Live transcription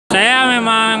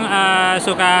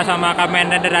suka sama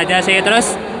Kamen Rider aja sih.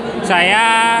 Terus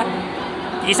saya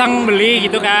iseng beli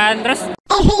gitu kan. Terus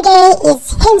every day is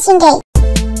Henshin Day.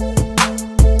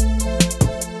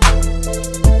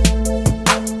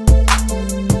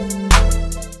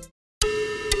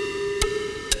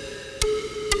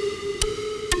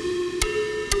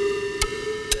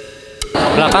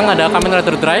 Belakang ada Kamen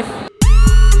Rider Drive.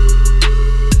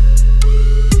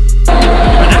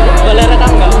 mana? Boleh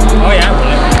rekam nggak? Oh ya,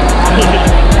 boleh.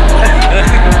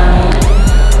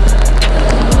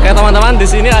 Oke teman-teman, di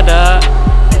sini ada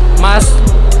Mas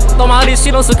Tomari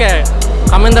Shinnosuke,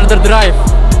 Kamen Rider Drive.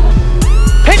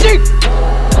 Hei,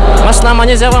 Mas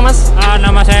namanya siapa Mas?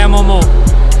 Nama saya Momo.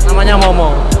 Namanya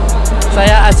Momo.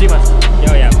 Saya Aji Mas.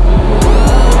 Yo ya.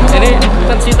 Ini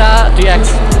pecinta DX.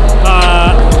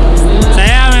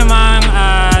 Saya memang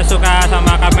suka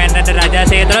sama Kamen Rider aja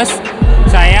sih. Terus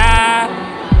saya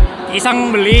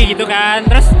iseng beli gitu kan.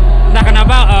 Terus entah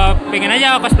kenapa pengen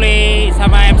aja cosplay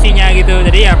sama MC-nya gitu.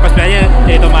 Jadi ya cosplay aja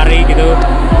jadi Tomari gitu.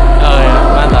 Oh ya,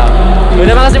 mantap.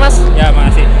 Udah, makasih Mas. Ya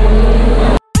makasih.